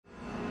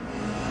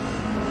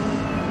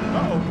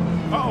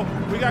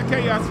We got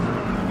chaos.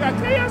 We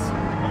got chaos.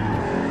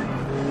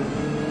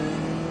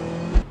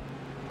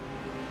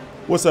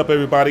 What's up,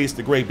 everybody? It's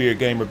the Gray Beard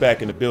Gamer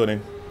back in the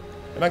building.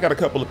 And I got a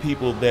couple of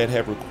people that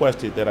have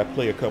requested that I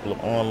play a couple of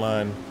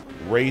online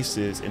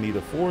races in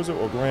either Forza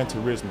or Gran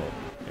Turismo.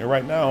 And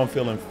right now I'm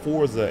feeling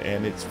Forza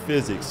and its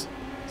physics.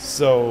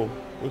 So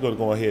we're going to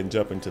go ahead and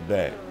jump into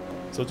that.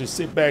 So just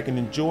sit back and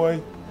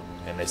enjoy,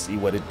 and let's see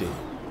what it do.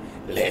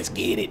 Let's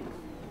get it.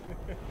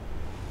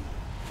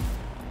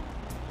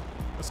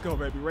 Let's go,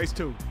 baby. Race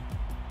 2.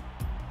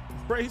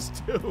 Race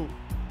 2.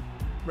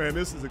 Man,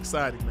 this is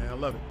exciting, man. I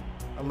love it.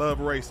 I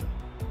love racing.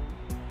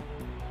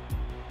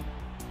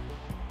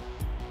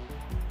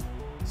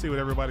 See what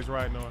everybody's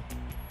riding on.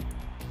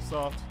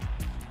 Soft.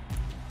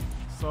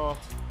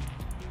 Soft.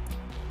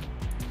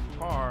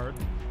 Hard.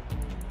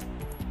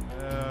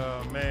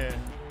 Oh, man.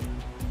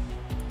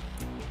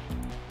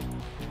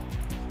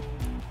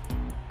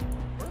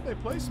 Where'd they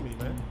place me,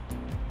 man?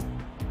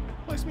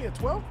 Place me at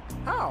 12?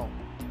 How?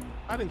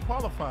 I didn't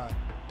qualify.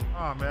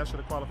 Oh, man, I should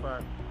have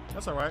qualified.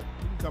 That's all right.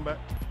 You can come back.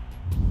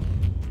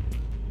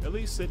 At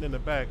least sitting in the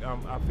back,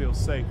 I feel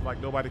safe. Like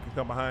nobody can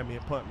come behind me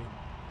and punt me.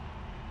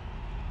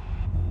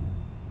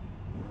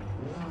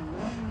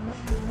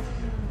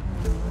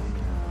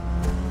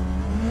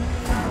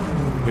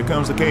 Here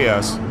comes the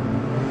chaos.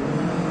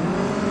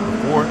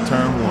 Before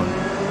turn 1.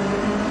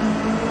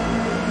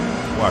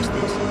 Watch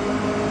this.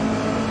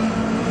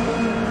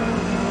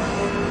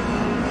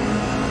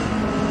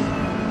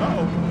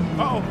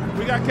 Uh-oh,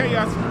 we got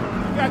chaos.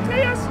 We got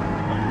chaos.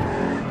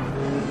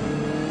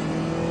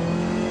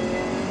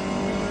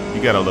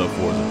 You gotta love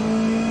Forza.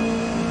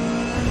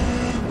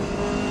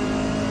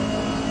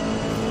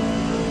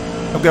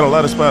 I've got a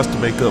lot of spots to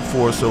make up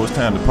for, so it's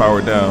time to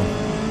power down.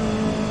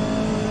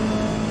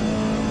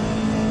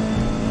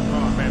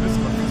 Oh man, this is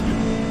gonna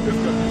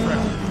be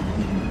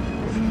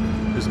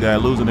tragic. This guy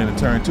losing in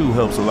turn 2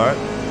 helps a lot.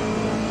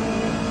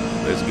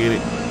 Let's get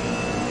it.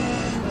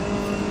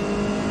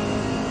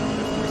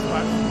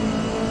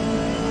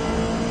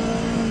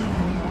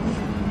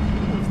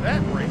 Who's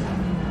that break?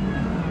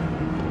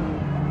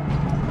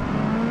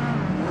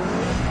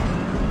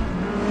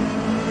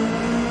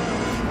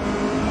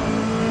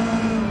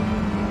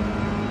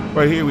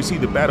 Right here we see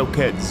the Battle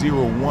Cat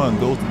 01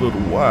 goes a little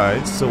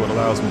wide, so it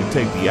allows me to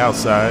take the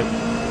outside.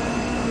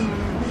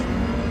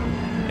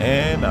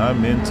 And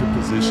I'm into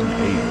position 8.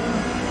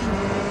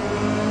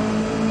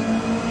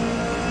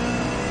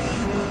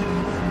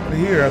 But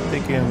here I'm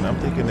thinking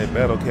that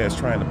Battle Cat's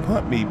trying to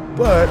punt me,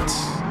 but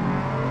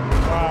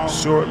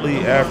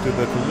shortly after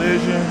the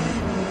collision,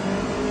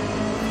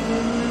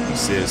 he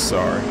says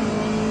sorry.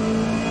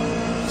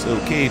 It's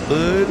okay,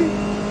 buddy.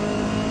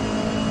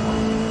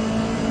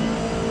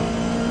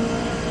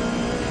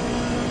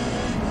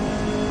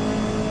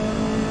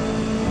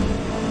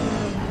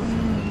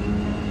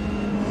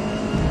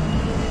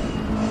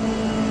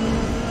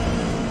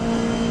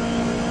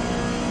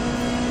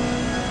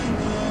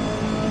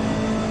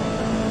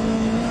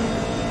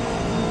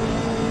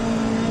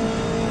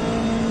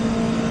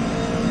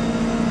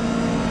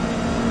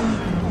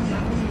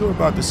 You're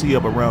about to see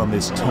up around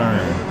this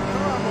turn.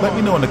 Let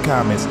me know in the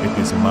comments if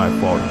it's my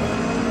fault or not.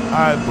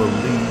 I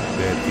believe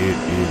that it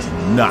is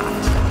not.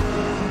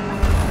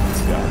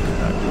 This guy did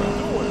not do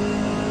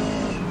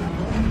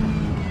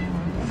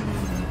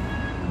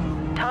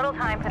it. Total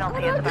time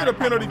penalty is I get a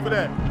penalty for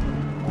that.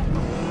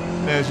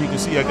 As you can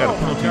see, I got a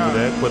penalty for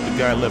that, but the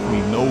guy left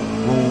me no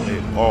room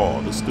at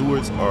all. The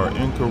stewards are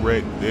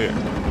incorrect there.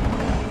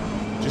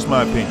 Just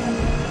my opinion.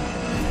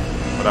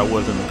 But I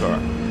was in the car.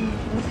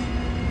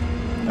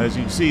 As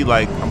you can see,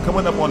 like, I'm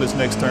coming up on this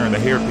next turn, the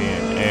hairpin,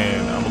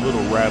 and I'm a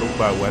little rattled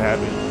by what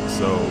happened.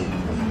 So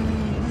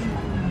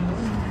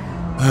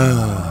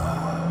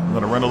I'm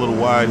gonna run a little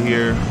wide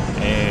here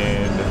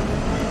and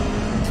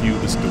cue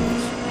the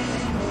stewards.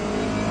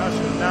 I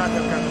should not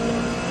have gotten the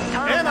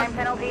Total time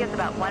penalty is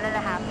about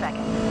 1.5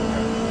 seconds.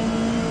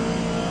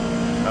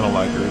 I don't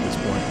like her at this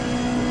point.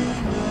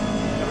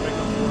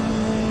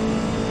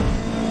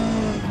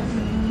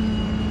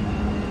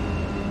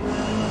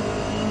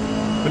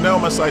 But now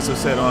my sights are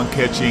set on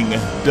catching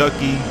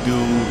Ducky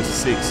Dude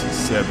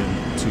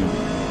 672.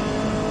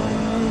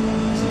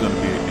 This is going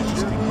to be an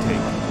interesting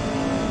take.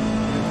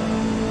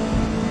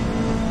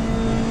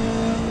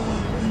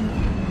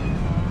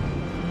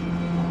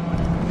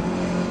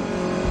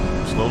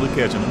 Slowly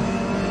catching him.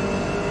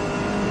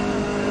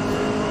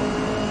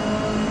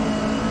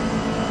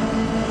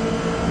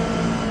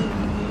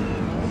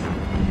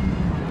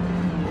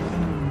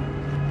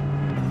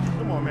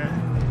 Come on, man.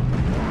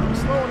 I'm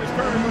slow on this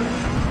turn, buddy.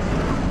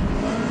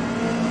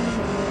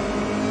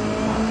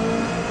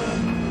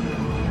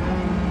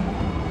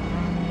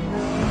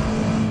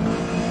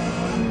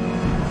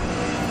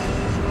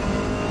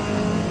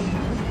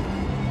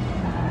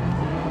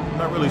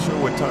 Not really sure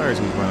what tires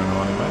he's running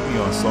on. He might be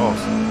on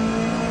softs.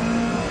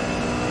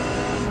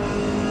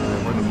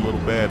 They're running a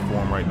little bad for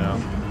him right now.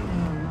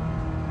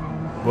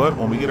 But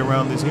when we get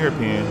around this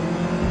hairpin,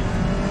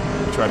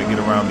 we try to get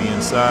around the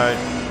inside.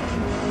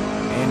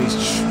 And he's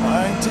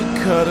trying to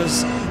cut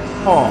us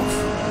off.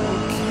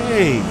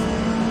 Hey.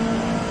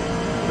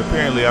 But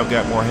apparently I've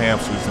got more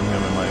hamsters than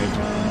him in my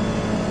engine.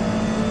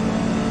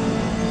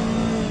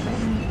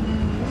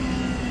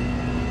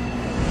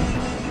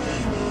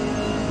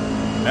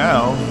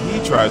 Now he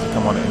tries to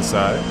come on the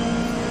inside,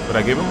 but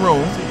I give him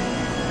room.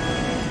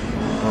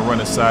 I'm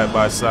running side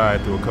by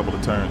side through a couple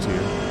of turns here.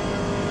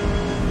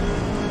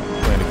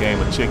 Playing a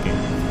game of chicken.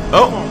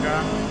 Oh! Come on,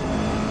 guy.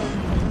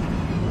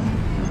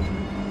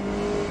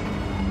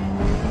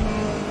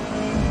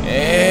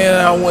 And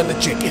I won the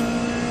chicken.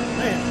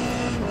 Man.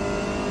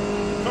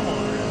 Come on,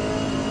 man.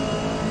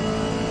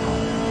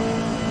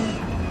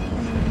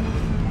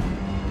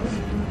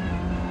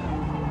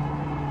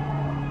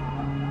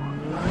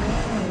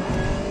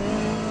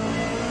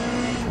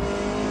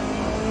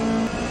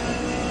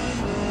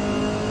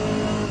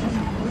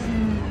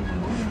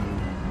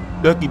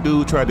 Ducky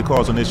Dude tried to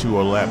cause an issue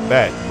or lap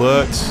back,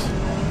 but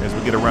as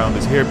we get around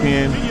this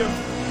hairpin, See ya.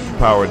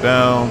 power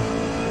down,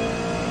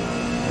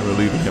 and we're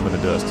leaving him in the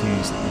dust.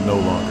 He's no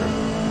longer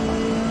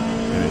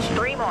an issue.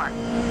 3 more.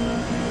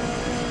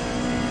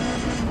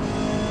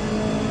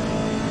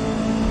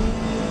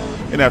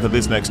 And after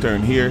this next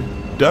turn here,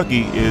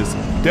 Ducky is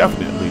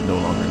definitely no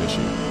longer an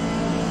issue.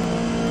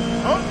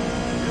 Oh,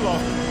 you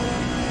lost it.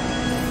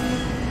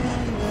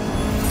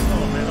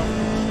 Oh, man, I'm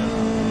shit.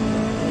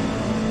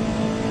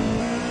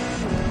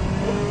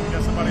 Oh,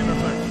 got somebody in the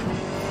back.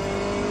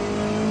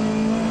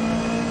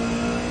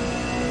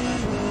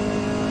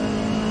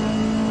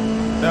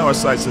 Now our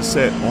sights are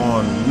set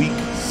on Weak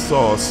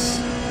Sauce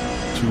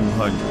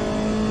 200.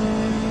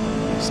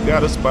 He's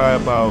got us by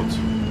about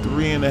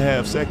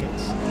 3.5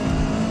 seconds.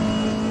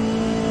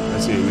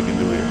 Let's see what we can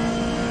do here.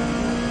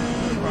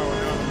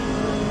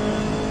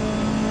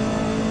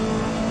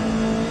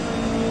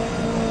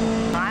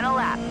 Final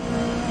lap.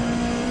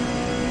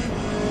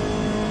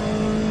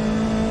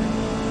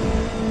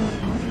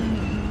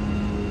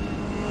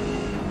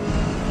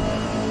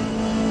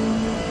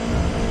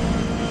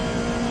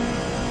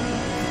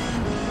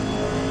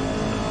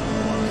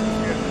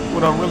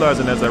 What I'm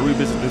realizing as I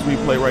revisit this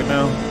replay right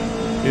now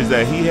is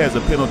that he has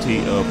a penalty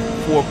of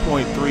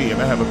 4.3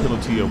 and I have a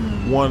penalty of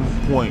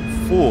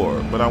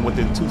 1.4, but I'm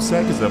within 2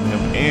 seconds of him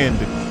and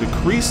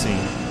decreasing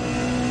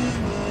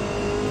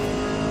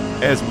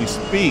as we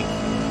speak.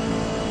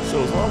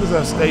 So as long as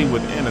I stay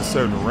within a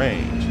certain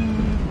range,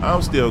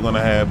 I'm still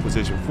gonna have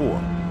position 4. I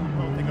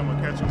don't think I'm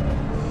gonna catch him.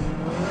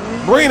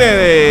 Bring that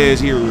ass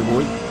here,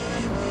 boy.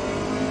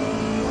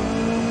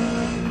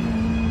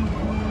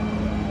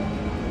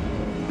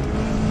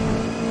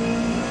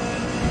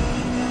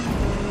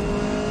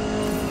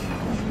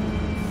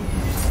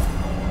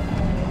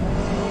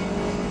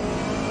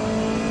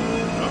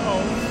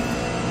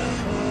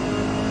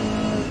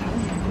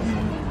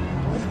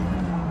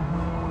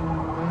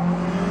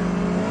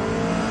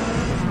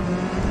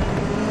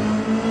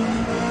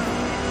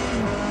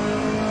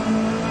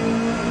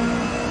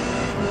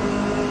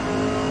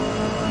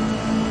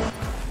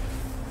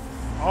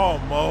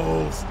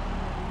 Almost.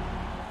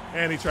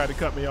 And he tried to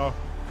cut me off.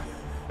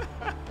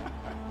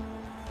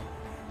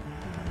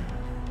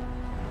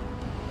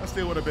 I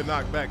still would have been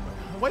knocked back.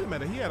 But wait a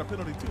minute, he had a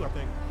penalty too, I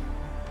think.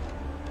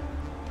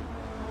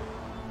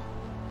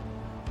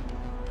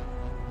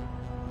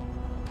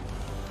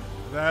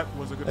 That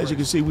was a good As you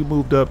race. can see, we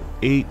moved up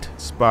 8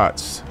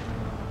 spots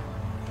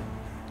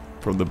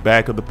from the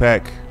back of the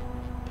pack.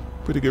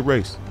 Pretty good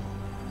race.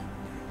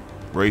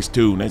 Race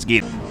 2, let's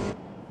get it.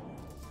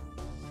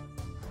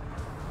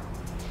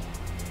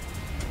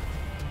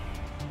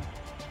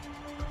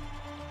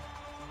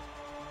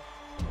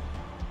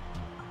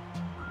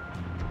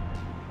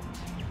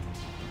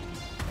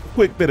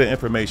 Quick bit of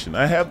information.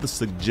 I have the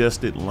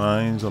suggested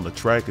lines on the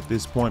track at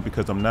this point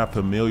because I'm not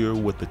familiar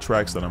with the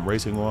tracks that I'm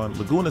racing on.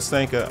 Laguna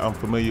Seca I'm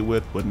familiar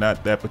with, but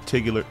not that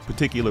particular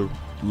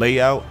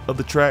layout of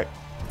the track.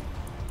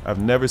 I've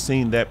never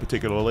seen that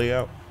particular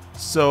layout,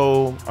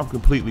 so I'm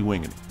completely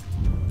winging it.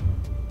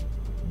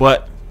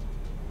 But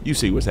you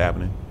see what's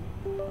happening.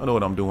 I know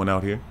what I'm doing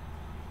out here.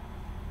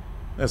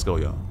 Let's go,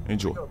 y'all.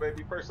 Enjoy. Yo,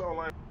 baby, first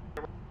online.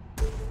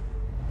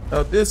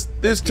 Now this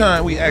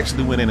time we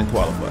actually went in and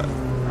qualified.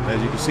 As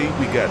you can see,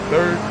 we got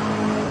 3rd.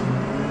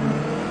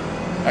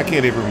 I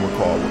can't even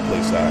recall what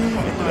place I ended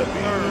up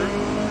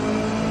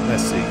in.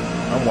 Let's see.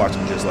 I'm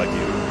watching just like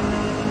you.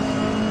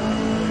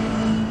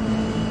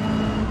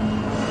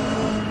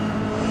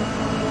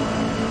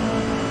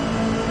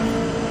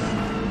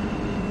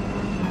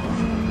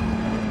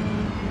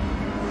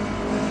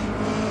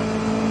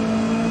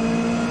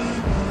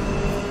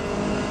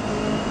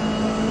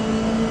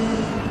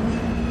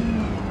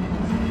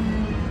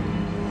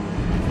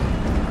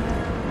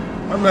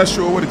 I'm not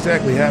sure what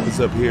exactly happens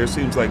up here.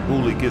 Seems like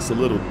Booley gets a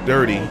little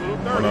dirty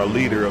on our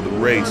leader of the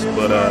race,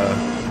 but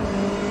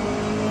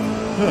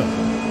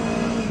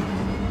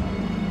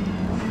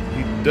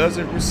he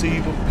doesn't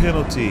receive a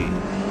penalty.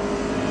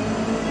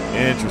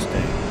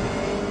 Interesting.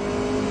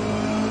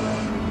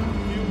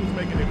 Fuel was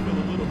making it feel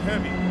a little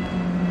heavy.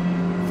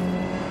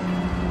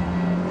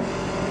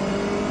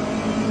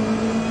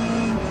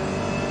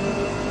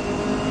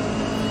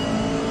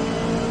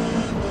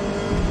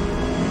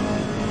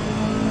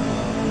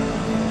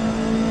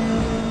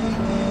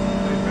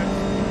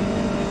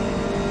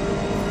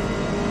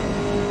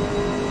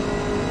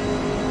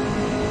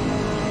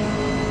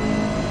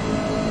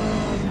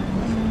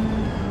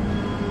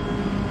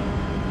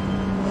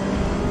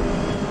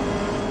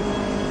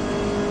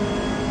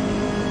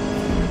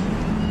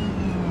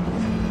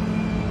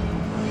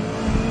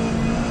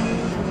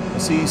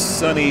 see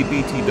Sunny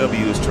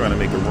BTW is trying to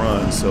make a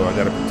run, so I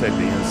got to protect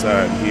the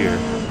inside here.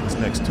 This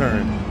next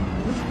turn.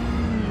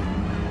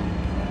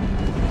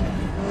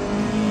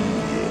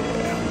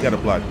 Yeah, we got to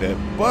block that.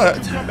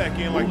 But Come back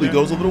in like Hooley that.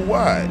 goes a little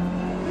wide.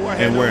 Ooh, I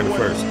had And no we're in the way.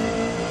 first.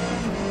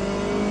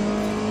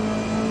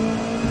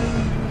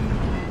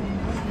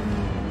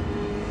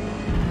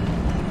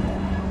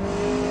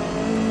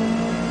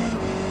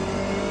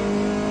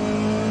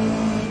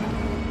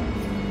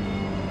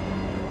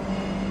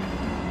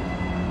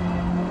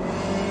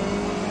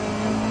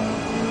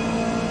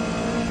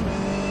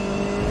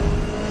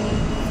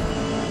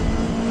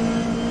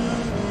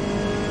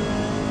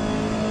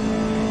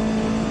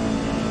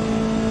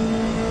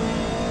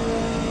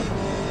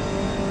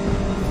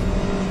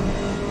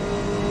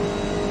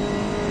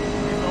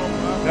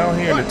 Down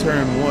here into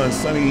turn one,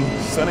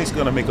 Sunny's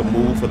gonna make a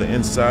move for the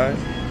inside.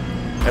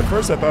 At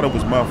first I thought it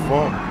was my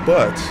fault,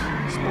 but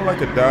it's more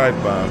like a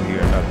dive bomb here,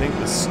 and I think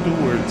the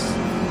stewards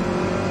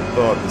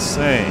thought the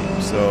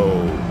same.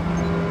 So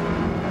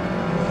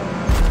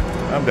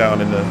I'm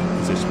down in the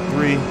position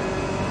 3.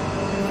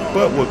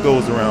 But what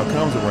goes around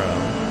comes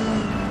around.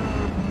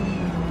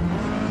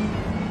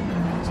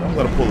 So I'm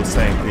gonna pull the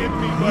same thing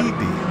he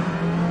did.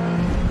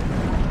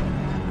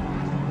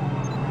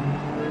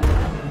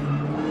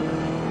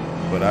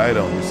 But I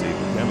don't receive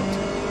a penalty.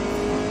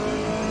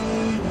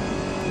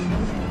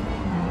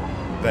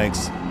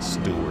 Thanks,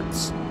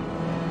 stewards.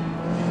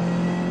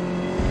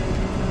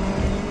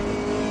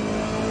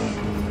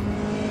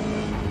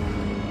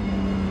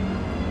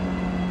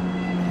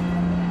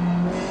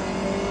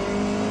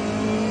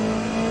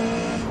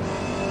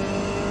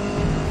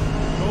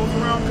 Goes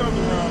around, comes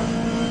around.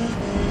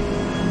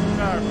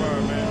 Dive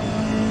bomb, man.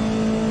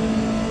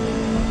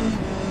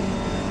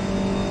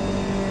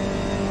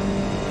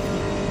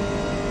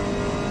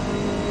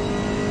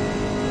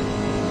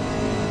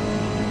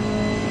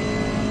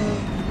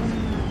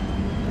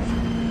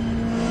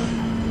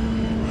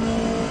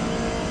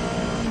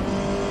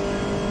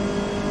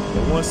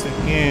 Once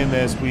again,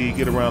 as we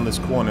get around this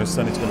corner,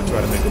 Sunny's going to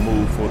try to make a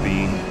move for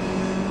the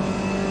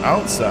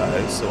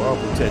outside, so I'll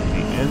protect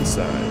the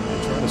inside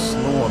and try to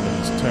slow him in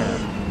this turn.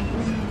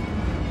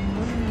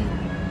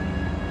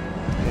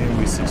 And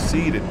we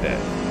succeed at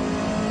that.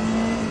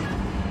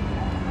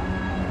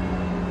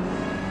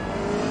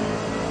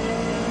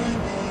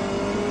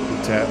 We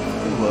tap.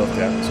 We love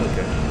tap. It's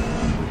okay.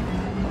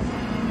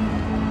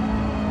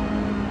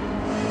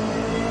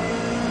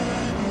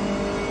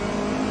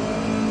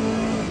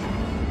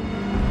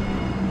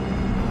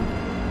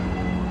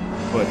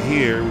 But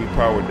here we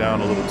powered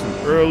down a little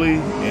too early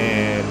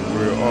and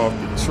we're off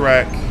the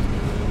track.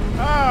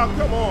 Ah,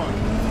 come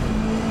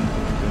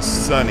on. It's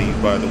Sunny,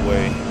 by the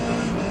way,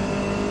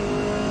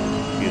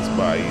 gets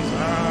by easy.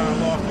 Ah,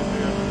 I lost it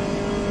there.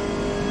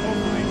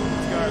 Hopefully,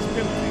 this guy's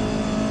penalty.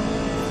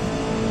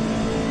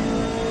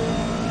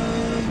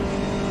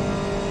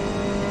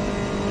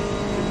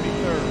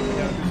 53rd. I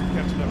gotta do some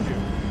catching up here.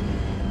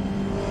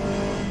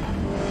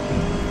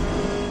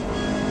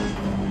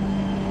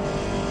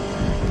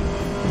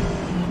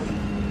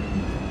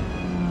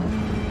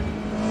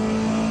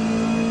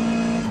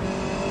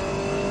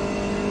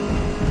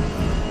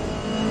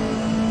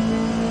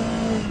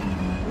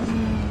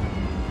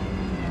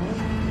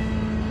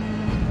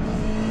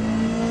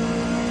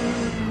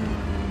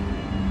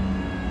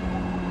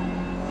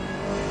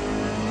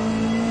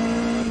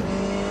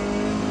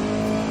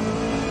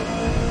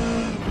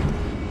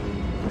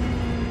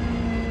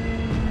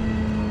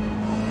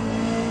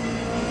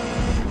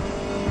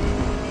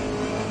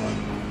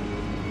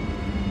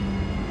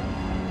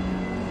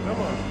 Come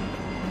on.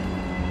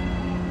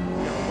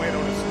 We gotta wait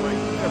on this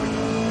straight. There we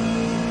go.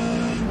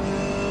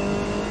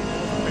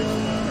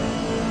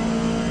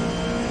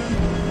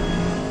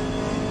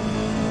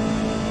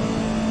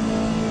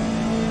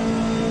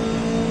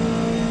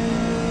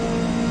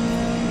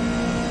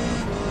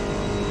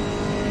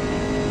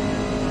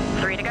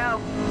 Three to go.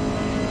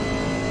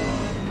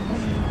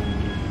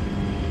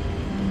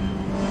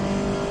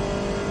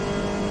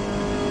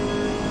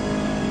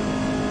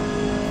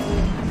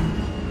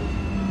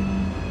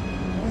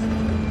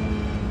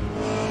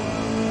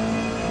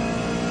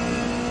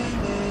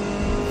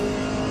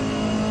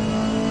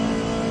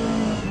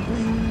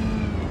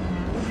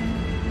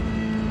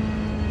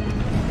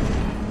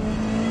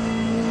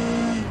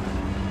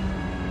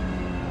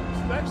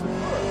 It's actually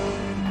fun.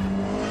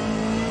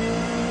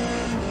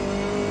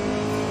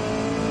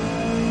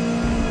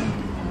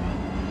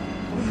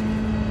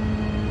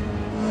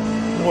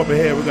 Up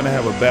ahead, we're going to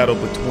have a battle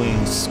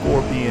between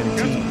Scorpion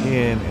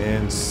TN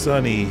and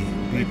Sunny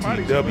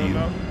BTW,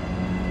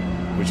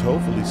 which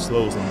hopefully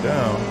slows him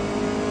down.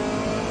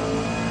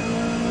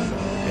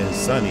 And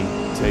Sunny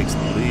takes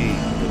the lead,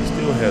 but he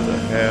still has a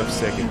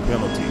half-second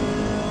penalty.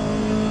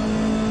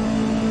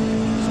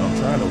 So I'm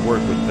trying to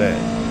work with that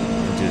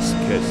and just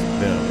catch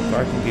them. If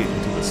I can get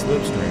into the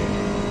slipstream,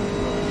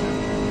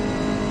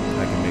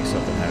 I can make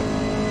something happen.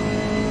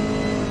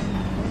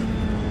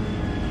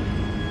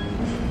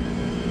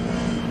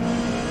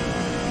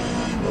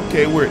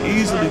 Okay, we're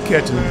easily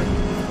catching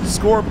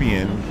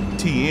Scorpion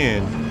tee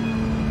in,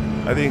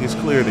 I think it's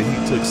clear that he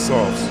took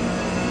softs.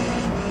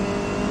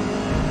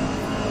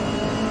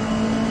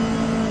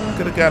 I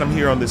could have got him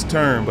here on this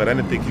turn, but I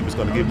didn't think he was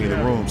going to give me the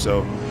room,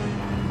 so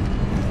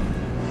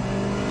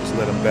just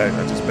let him back.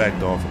 I just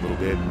backed off a little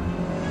bit.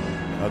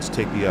 I'll just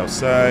take the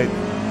outside.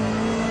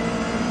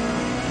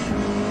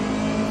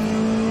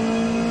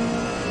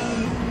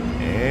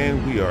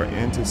 And we are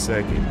into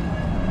second.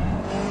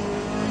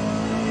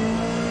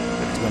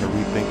 He's going to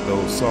rethink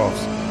those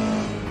softs.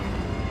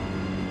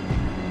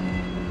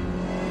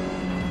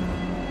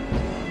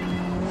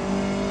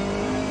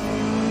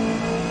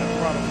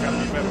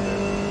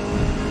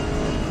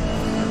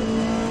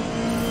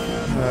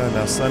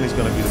 Now Sonny's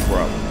going to be the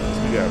problem.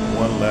 So we got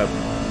 1 lap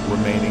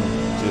remaining,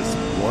 just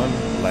 1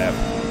 lap.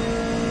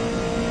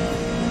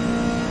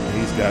 And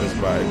he's got us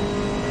by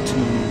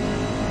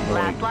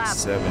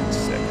 2.7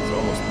 seconds,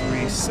 almost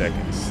 3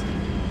 seconds.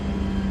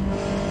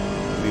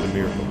 Need a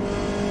miracle.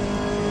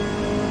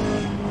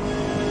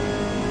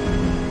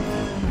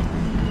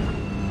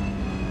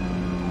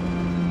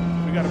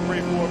 We got to pray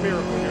for a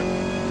miracle here.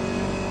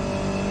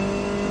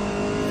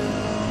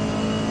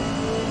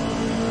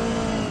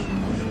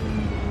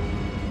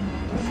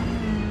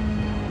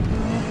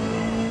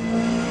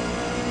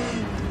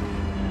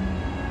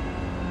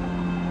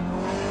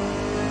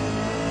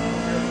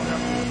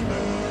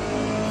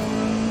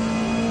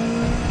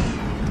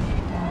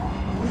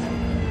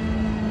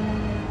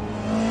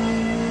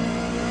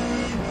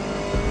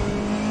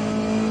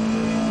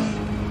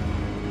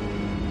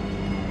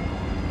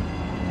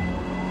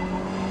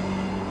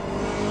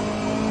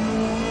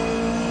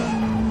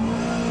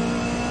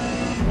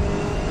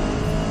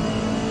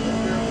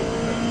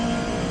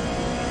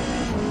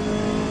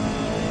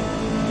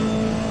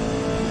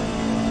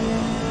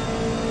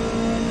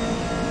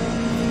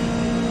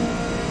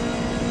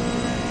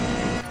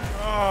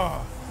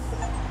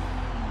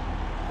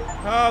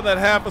 Oh, that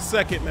half a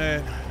second,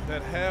 man.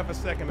 That half a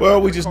second. Well,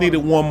 we just needed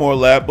 1 more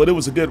lap, but it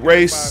was a good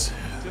race.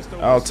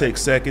 I'll take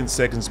second.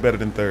 Second's better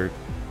than third.